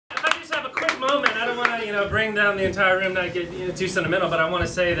don't want to, bring down the entire room, not get too sentimental, but I want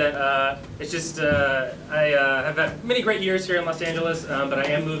to say that it's just I have had many great years here in Los Angeles, but I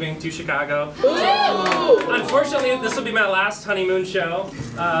am moving to Chicago. Unfortunately, this will be my last honeymoon show,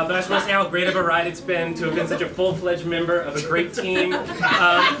 but I just want to say how great of a ride it's been to have been such a full-fledged member of a great team.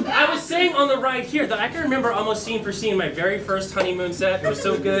 I was saying on the ride here that I can remember almost scene for scene my very first honeymoon set. It was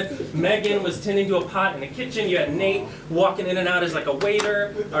so good. Megan was tending to a pot in the kitchen. You had Nate walking in and out as like a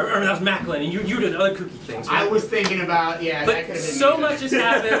waiter, or that was Macklen, and you did other kooky things. Right? I was thinking about, yeah, but that could have been so much has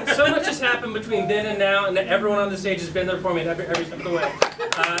happened. So much has happened between then and now, and everyone on the stage has been there for me every step of the way.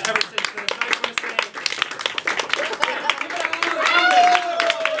 Ever since then,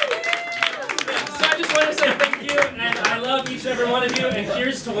 so I just want to say. So I just want to say thank you, and I love each and every one of you. And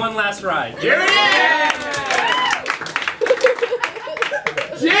here's to one last ride. Here it is!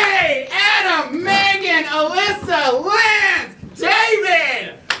 Jay, Adam, Megan, Alyssa, Lance,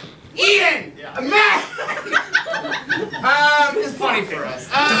 David, Ian, Matt. It's funny for us.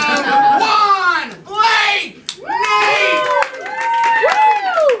 Juan, Blake, Nate.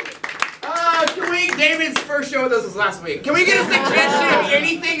 David's first show with us was last week. Can we get a suggestion of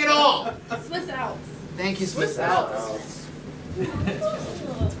anything at all? Swiss Alps. Thank you, Swiss Alps.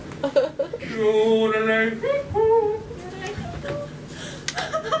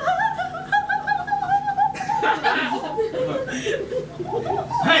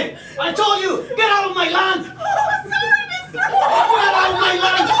 Hey, I told you, get out of my land! Oh, sorry, mister! Get out of my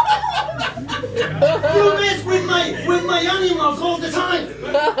land! You mess with my animals all the time!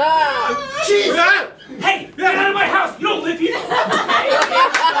 Jeez! Hey, get out of my house! You don't live here!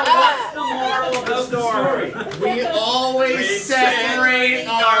 What's the moral of the story? We always separate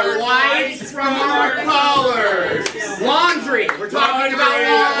our whites from our colors. Laundry. We're talking about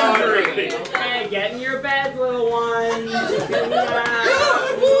laundry. Okay, get in your beds, little ones.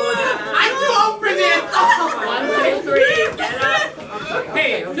 I'm too old for this. 1, 2, 3, get up.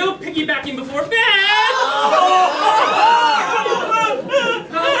 Hey, no piggybacking before bed!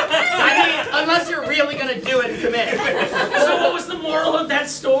 I mean, unless you're really gonna do it and commit. So what was the moral of that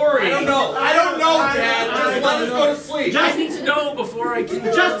story? I don't know, Dad. Just let us go to sleep. I need to know before I can...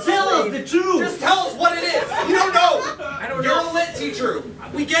 Just tell us the truth! Just tell us what it is. You don't know. I don't You're know. a lit teacher.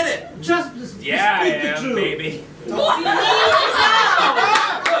 We get it. Just Yeah, I speak the am, truth. baby.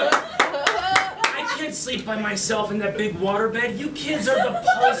 I can't sleep by myself in that big waterbed. You kids are the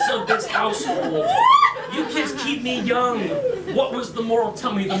pulse of this household. You kids keep me young. What was the moral?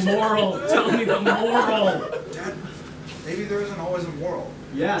 Tell me the moral. Tell me the moral. Dad, maybe there isn't always a moral.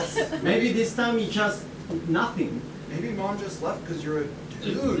 Yes, maybe this time you just nothing. Maybe Mom just left because you're a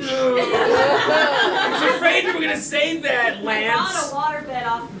dude. I was afraid you were going to say that, Lance. I bought a waterbed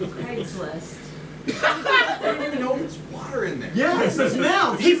off of Craigslist. I don't even know if it's water in there. Yes, it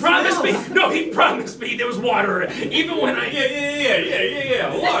smells. He promised me. No, he promised me there was water. Even when I.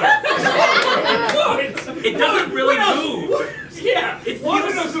 Yeah. Water. It doesn't really move. Yeah,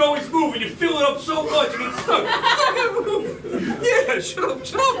 water doesn't always move, and you fill it up so much and it's stuck. Yeah, shut up,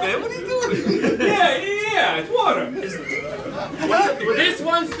 man. What are you doing? Yeah, it's water. This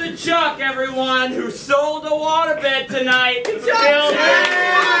one's to Chuck, everyone, who sold a waterbed tonight. Chuck!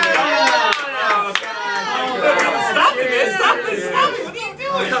 Stop it, man. Stop it. What are you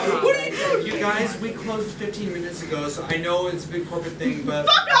doing? What are you doing? You guys, we closed 15 minutes ago, so I know it's a big corporate thing, but...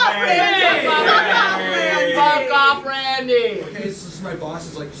 Fuck off, Randy! Fuck off, Randy! Okay, this is my boss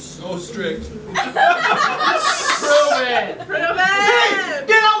is like so strict. Prove it! Prove it! Hey,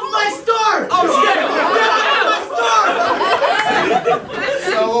 get out of my store! Oh shit! Get out of my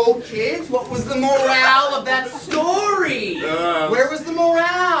store! So, kids, what was the morale of that story? Where was the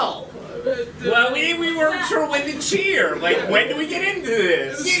morale? Well, we weren't sure when to cheer. Like, when do we get into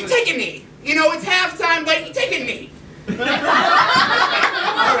this? You take a knee. You know, it's halftime, but you take a knee. Alright.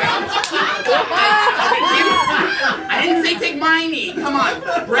 I didn't say take my knee. Come on,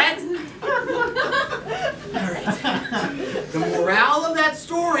 Brett. Alright. The morale of that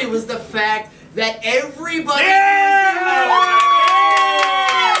story was the fact that everybody... Yeah!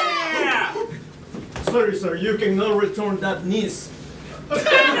 Sorry, sir, you cannot return that niece.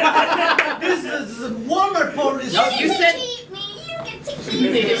 This is wonderful. No, you said...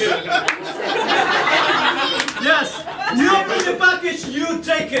 Yes, you open the package, you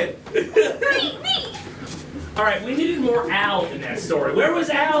take it. All right, we needed more Al in that story. Where was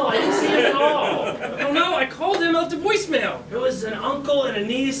Al? I didn't see him at all. I don't know, I called him, left a voicemail. There was an uncle and a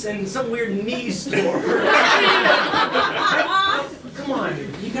niece and some weird knee store. Come on,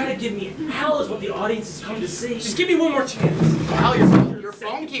 you gotta give me Al is what the audience has come to see. Just give me one more chance. Al, your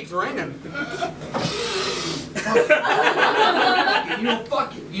phone keeps ringing. You know,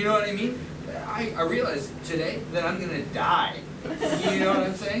 fuck it. You know what I mean? I realized today that I'm gonna die. You know what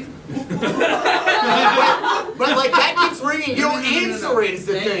I'm saying? But like that keeps ringing. You don't answer it. Is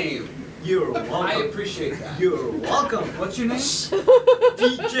the thing. You're welcome. I appreciate that. You're welcome. What's your name?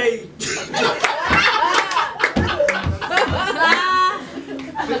 DJ.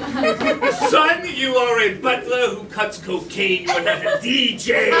 Son, you are a butler who cuts cocaine. You are not a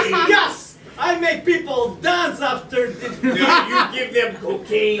DJ. Yes! I make people dance after the... No, you give them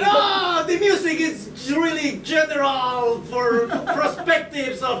cocaine. Oh, the music is really general for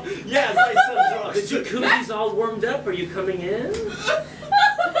perspectives of... Yes, I sell drugs. The jacuzzi's all warmed up. Are you coming in?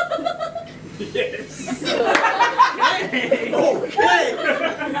 Yes. Okay.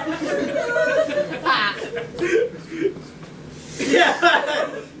 Yeah.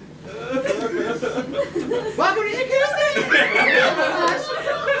 Welcome to Kasten.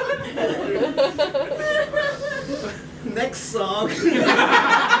 Next song.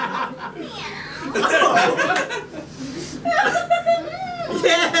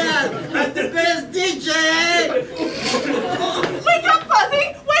 Yeah, I'm the best DJ. Wake up,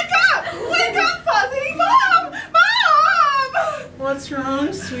 Fuzzy! Wake up! Wake up, Fuzzy! Mom! Mom! What's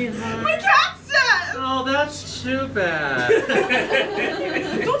wrong, sweetheart? My cat's dead! Oh, that's too bad.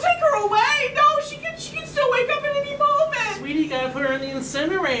 Don't take her away! No, she can still wake up at any moment! Sweetie, you gotta put her in the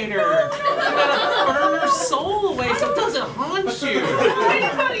incinerator. No. You gotta burn her soul away so it doesn't haunt you.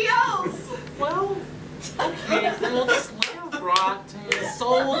 Anybody else? Well, okay, then we'll just let her rot and the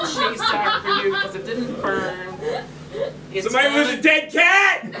soul chase after you because it didn't burn. Somebody lose a dead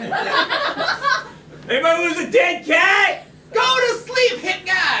cat? Anybody lose a dead cat? Go to sleep, hit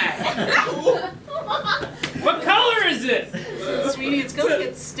guy. What color is it? Sweetie, it's gonna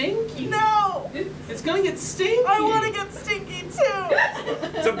get stinky. No! It's gonna get stinky. I want to get stinky too!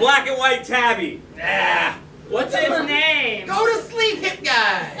 It's a black and white tabby. Ah. What's its name? Go to sleep, hit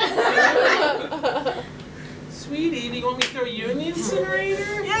guy. Sweetie, do you want me to throw you in the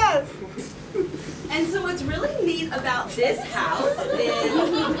incinerator? Yes! And so what's really neat about this house is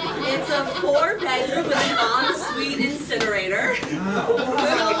it's a 4-bedroom with an ensuite incinerator.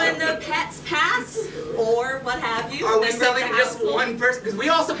 So when the pets pass, or what have you, Are we members of selling the to just household- one person? Because we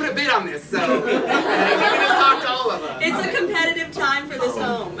also put a bid on this, so we can just talk to all of us. It's a competitive time for this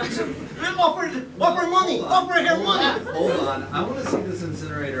home. Offer money. Offer her money. Hold on, I want to see this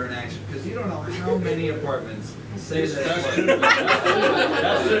incinerator in action because you don't know how many apartments say that.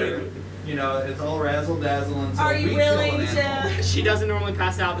 You know, it's all razzle dazzle and so Are you we willing kill an animal. to? She doesn't normally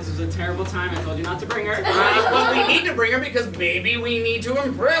pass out. This was a terrible time. I told you not to bring her. Well, we need to bring her because maybe we need to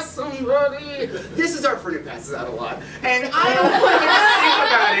impress somebody. This is our friend who passes out a lot, and I don't want to think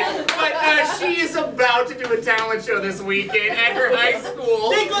about it, but she is about to do a talent show this weekend at her high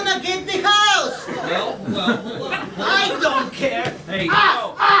school. They're gonna get the house. Well, hold on. I don't care. Hey,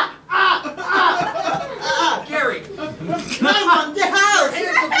 Gary, I want the house.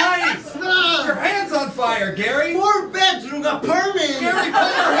 hands ablaze! Your hand's on fire, Gary! 4-bedroom apartment. Gary, pull your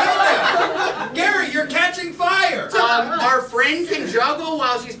hand out! Gary, you're catching fire! our friend can juggle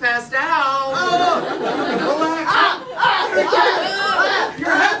while she's passed out. Relax. Your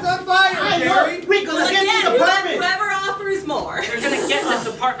hand's on fire, Gary! We're gonna Well, get this again, apartment. whoever offers more. You're gonna get this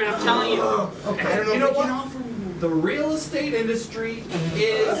apartment, I'm telling you. Okay, I don't know you if know we can what? offer. The real estate industry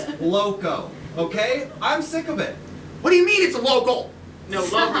is loco, okay? I'm sick of it. What do you mean it's local? No,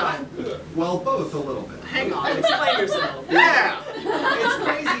 logo. Well, both a little bit. Hang on, explain yourself. Yeah. It's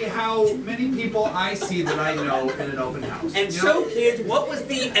crazy how many people I see that I know in an open house. And You so, kids, what was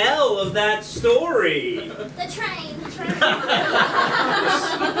the L of that story? The train.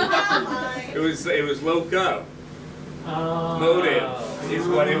 It was loco. Motive is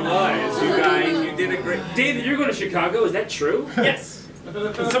what it was. You guys, you did a great. David, you're going to Chicago. Is that true? Yes.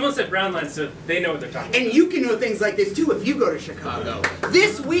 Someone said brown line, so they know what they're talking about. And you can know things like this too if you go to Chicago.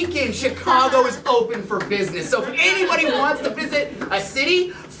 This weekend, Chicago is open for business. So if anybody wants to visit a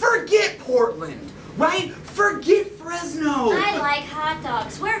city, forget Portland, right? Forget Fresno. I like hot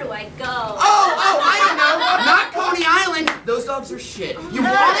dogs. Where do I go? I don't know. Not Coney Island. Those dogs are shit. You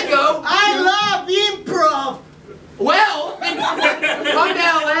want to go? I love improv. Well, then come to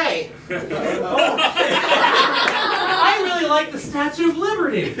LA. I really like the Statue of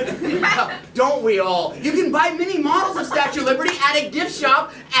Liberty. Don't we all? You can buy mini models of Statue of Liberty at a gift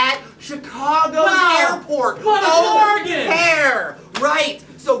shop at Chicago's airport. What a bargain! Hair, right?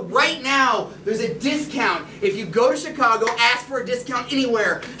 So right now, there's a discount. If you go to Chicago, ask for a discount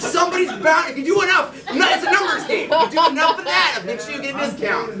anywhere. Somebody's bound. If you do enough, it's a numbers game. If you do enough of that, I'll make sure you get a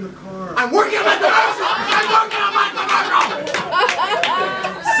discount. I'm working on my commercial. I'm working on my commercial.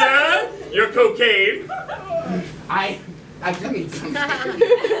 Sir, your cocaine. I do need something.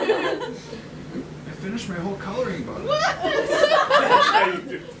 I finished my whole coloring book.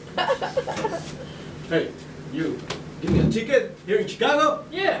 Hey, you. Give me a ticket here in Chicago?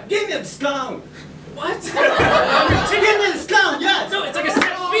 Yeah. Give me a discount. What? Give me a discount, yes. No, it's like a set fee.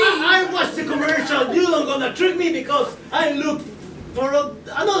 I watched the commercial. You don't gonna trick me because I look for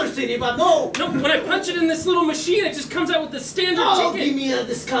another city, but no. No, when I punch it in this little machine, it just comes out with the standard Oh, ticket. give me a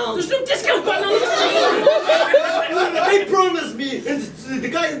discount. There's no discount button on the machine. They promised me, and the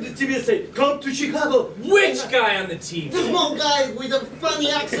guy in the TV said, "Come to Chicago." Which guy on the TV? The small guy with a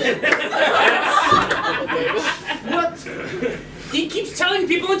funny accent. What? He keeps telling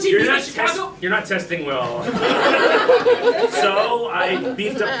people on TV that Chicago. You're not testing well. So I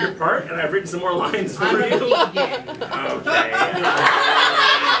beefed up your part, and I've written some more lines for you. Okay.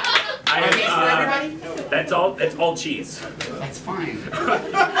 Are these for everybody? That's all cheese. That's fine.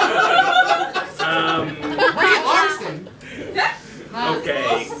 Brie Larson.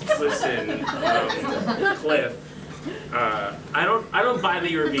 Okay, listen, Cliff. I don't buy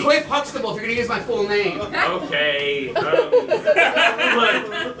that you're vegan. Cliff Huxtable, if you're gonna use my full name. Okay.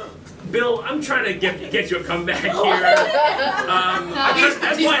 Look, Bill, I'm trying to get you a comeback here.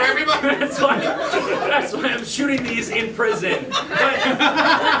 That's why I'm shooting these in prison. But,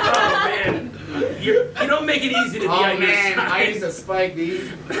 oh man, you don't make it easy to be on your side. I used to spike these.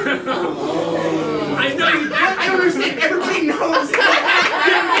 I know you did. I don't understand. Everybody knows. I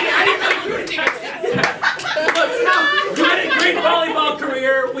didn't really do anything. Look, you had a great volleyball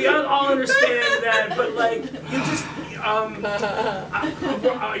career. We all understand that, but like, you just,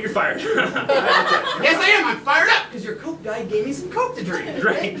 you're fired. Yes, I am. I'm fired up because your Coke guy gave me some Coke to drink.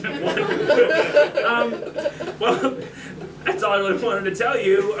 Right. Well, that's all I really wanted to tell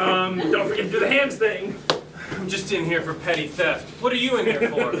you. Don't forget to do the hands thing. I'm just in here for petty theft. What are you in here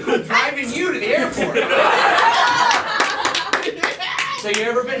for? I'm driving you to the airport. So you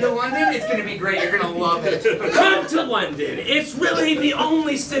ever been to London? It's gonna be great. You're gonna love it. Come to London. It's really the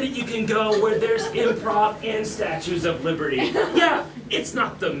only city you can go where there's improv and statues of liberty. Yeah, it's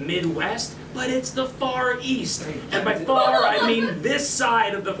not the Midwest, but it's the Far East. And by far, I mean this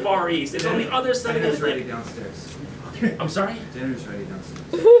side of the Far East. It's on the other side of Dinner's the ready downstairs. I'm sorry? Dinner's ready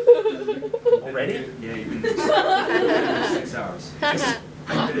downstairs. Already? Yeah, you've been 6 hours.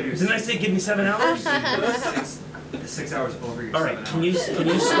 Didn't I say give me 7 hours? 6 hours over your All right, 7 can hours.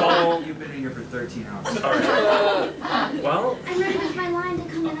 you stall? You've been in here for 13 hours. All right. Well, I'm ready with my line to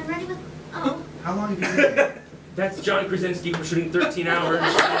come in. I'm ready with. Oh. How long have you been here? that's John Krasinski for shooting 13 hours.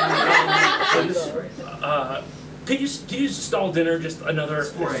 Can you stall dinner just another?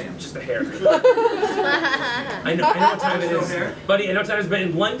 It's 4 a.m. Just a hair. I know what time it is, buddy. I know what time it is, but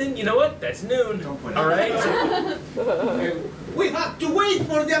in London, you know what? That's noon. Don't put it. All right. We have to wait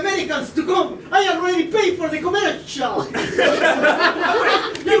for the Americans to come. I already paid for the commercial. You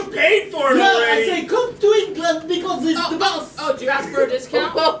paid for it Yeah, already. I say come to England because it's the best. Oh, did you ask for a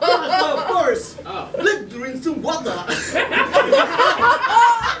discount? Yes, of course. Oh. Let's drink some water.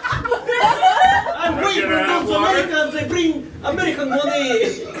 I'm waiting for those Americans. They bring American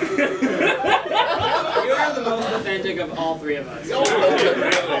money. You are the most authentic of all three of us.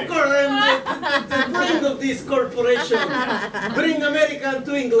 Of course, I'm the brain of this corporation. Bring American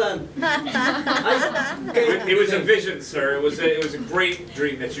to England. It was a vision, sir. It was a great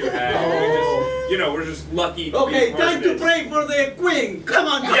dream that you had. We're just lucky to Okay, be part time of to this. pray for the Queen. Come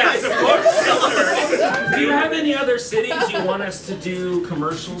on, guys. Yes, of course. Yes, sir. Do you have any other cities you want us to do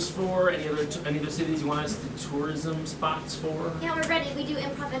commercials for? Any other cities you want us to tourism spots for? Yeah, we're ready. We do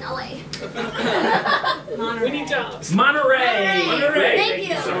improv in LA. We need jobs. Monterey. Monterey. Thank Thank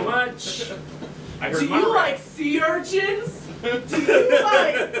you you. so much. I heard Do you Monterey. like sea urchins? Do you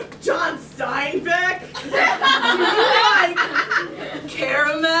like John Steinbeck? Do you like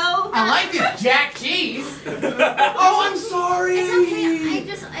caramel? I like this Jack cheese. Oh, I'm sorry.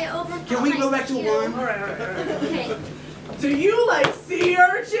 It's okay. I overcome. Can we go back to one? All right. Okay. Do you like sea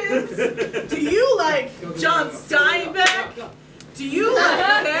urchins? Do you like John Steinbeck? Do you like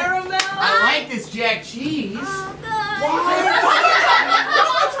caramel? I like this Jack cheese. Oh, God. One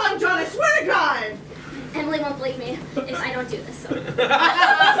more time, John, I swear to God. Emily won't believe me if I don't do this. So. Do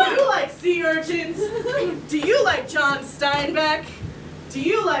you like sea urchins? Do you like John Steinbeck? Do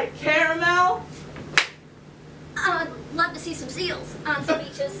you like caramel? I would love to see some seals on some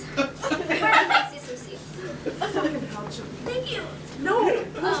beaches. Where can I see some seals? Thank you. No.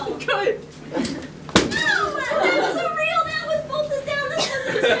 Oh. Good. No, that wasn't real. That was bolted down. This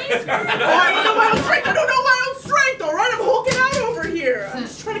wasn't his face. Oh, I don't know my own strength. I don't know my own strength. All right, I'm hulking out over here. I'm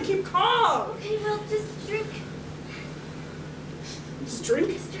just trying to keep calm. Okay, well, just drink. Just drink.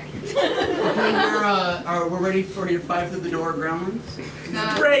 Just drink. We're ready for your 5 through the door groundlings.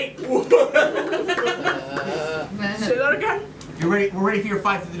 Great. Say that again. You're ready. We're ready for your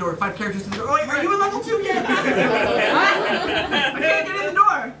 5 through the door. 5 characters through the door. Oh, wait, are you in level 2 yet? I can't get in the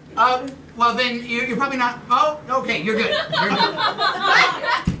door. Well then you're probably not. Oh, okay, you're good. You're good.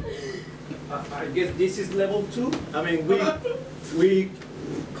 I guess this is level 2. I mean, we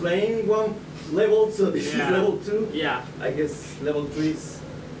claim one level, so this is level 2. Yeah. I guess level 3 is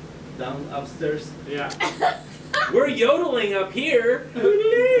down upstairs. Yeah. We're yodeling up here.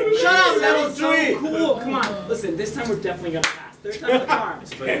 Shut up, level 3! So cool. Come on. Listen, this time we're definitely gonna pass. Third time's the charm.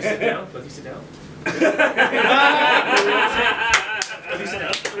 Both of you sit down. Both of you sit down. Both of you sit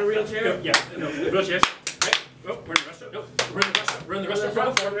down. In a real chair? Yeah. No. Wheelchairs. Right. Oh, we're in the restaurant. Nope. We're in the restaurant. We're in the restaurant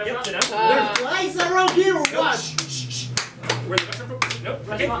from before. Yep. Sit down. There are flies around here or what? We're in the restaurant from. Nope.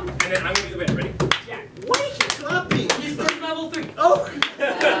 Okay. And then I'm gonna be the winner. Ready? Yeah. Why is he clapping? He's from level 3. Oh!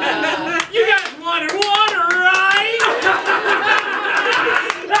 You guys wanted water, right?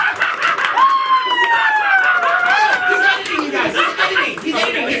 He's editing, you guys. He's editing. He's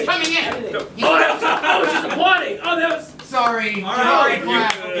editing. He's coming in. Oh, that was just applauding. Oh, that was. Sorry. All Sorry, right,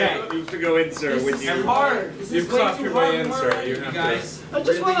 clap. okay. You have to go in, sir, with you. Hard. You've clocked your way in, sir. You have Guys, I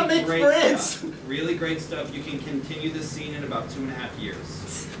just want to make great friends. stuff. Really great stuff. You can continue this scene in about 2.5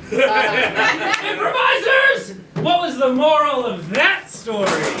 years. Improvisers! What was the moral of that story?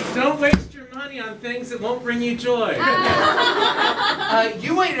 Don't waste your money on things that won't bring you joy.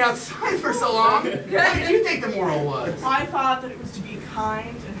 You waited outside for so long. What did you think the moral was? I thought that it was to be kind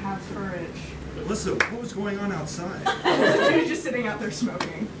and have courage. Alyssa, what was going on outside? She was just sitting out there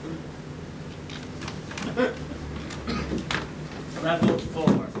smoking. Level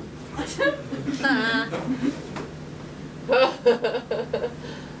 4.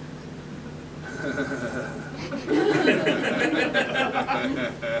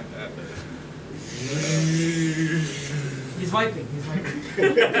 He's wiping. He's wiping.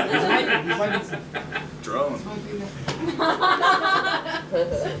 He's wiping. Drone. You know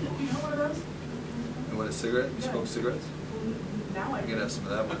one of those? You want a cigarette? You smoke cigarettes? Now I You can have some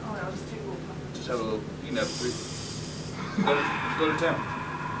of that one. Oh, I'll just take a little puff. Just have a little, you can have 3. Go to town.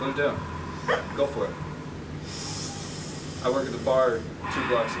 Go to town. Go for it. I work at the bar 2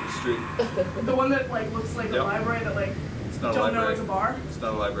 blocks up the street. The one that like looks like Yep. a library that like It's not a don't know library. it's a bar? It's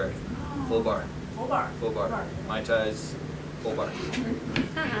not a library. Full bar. Full bar. Full bar. Mai Tais, full bar.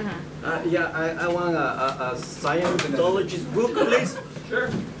 Yeah, I want a Scientologist book, please. Sure.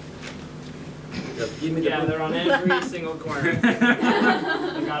 Give me the Yeah, book. they're on every single corner. They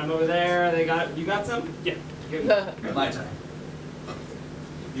got them over there. They got. You got some? Yeah. Mai Tai.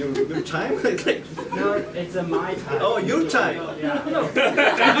 Your time? No, it's a Mai Tai. Oh, your time. Yeah.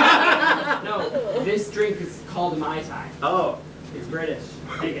 No, this drink is called Mai Tai. Oh. It's British.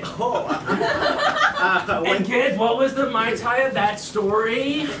 Take it. Oh. And kids, what was the Mai Tai of that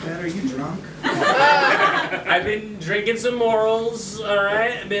story? Dad, are you drunk? I've been drinking some morals,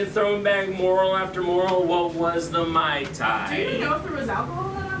 alright? I've been throwing back moral after moral. What was the Mai Tai? Do you know if there was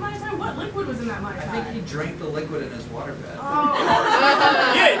alcohol in that Mai Tai? What liquid was in that Mai Tai? I think he drank the liquid in his waterbed. Oh.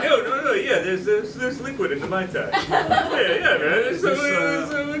 Yeah, no, yeah. There's liquid in the Mai Tai. Yeah, man. There's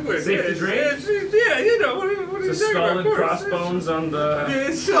some liquid. safe to drink? Yeah, you know what are you It's a talking skull about? and crossbones on the.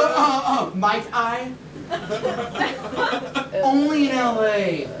 Might I? Only in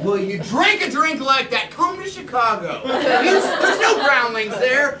LA will you drink a drink like that. Come to Chicago. There's no groundlings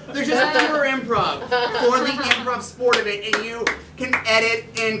there. There's just pure improv for the improv sport of it, and you can edit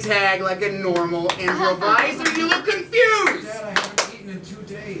and tag like a normal improviser. You look confused. Dad, I haven't eaten in 2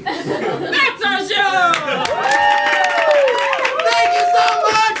 days.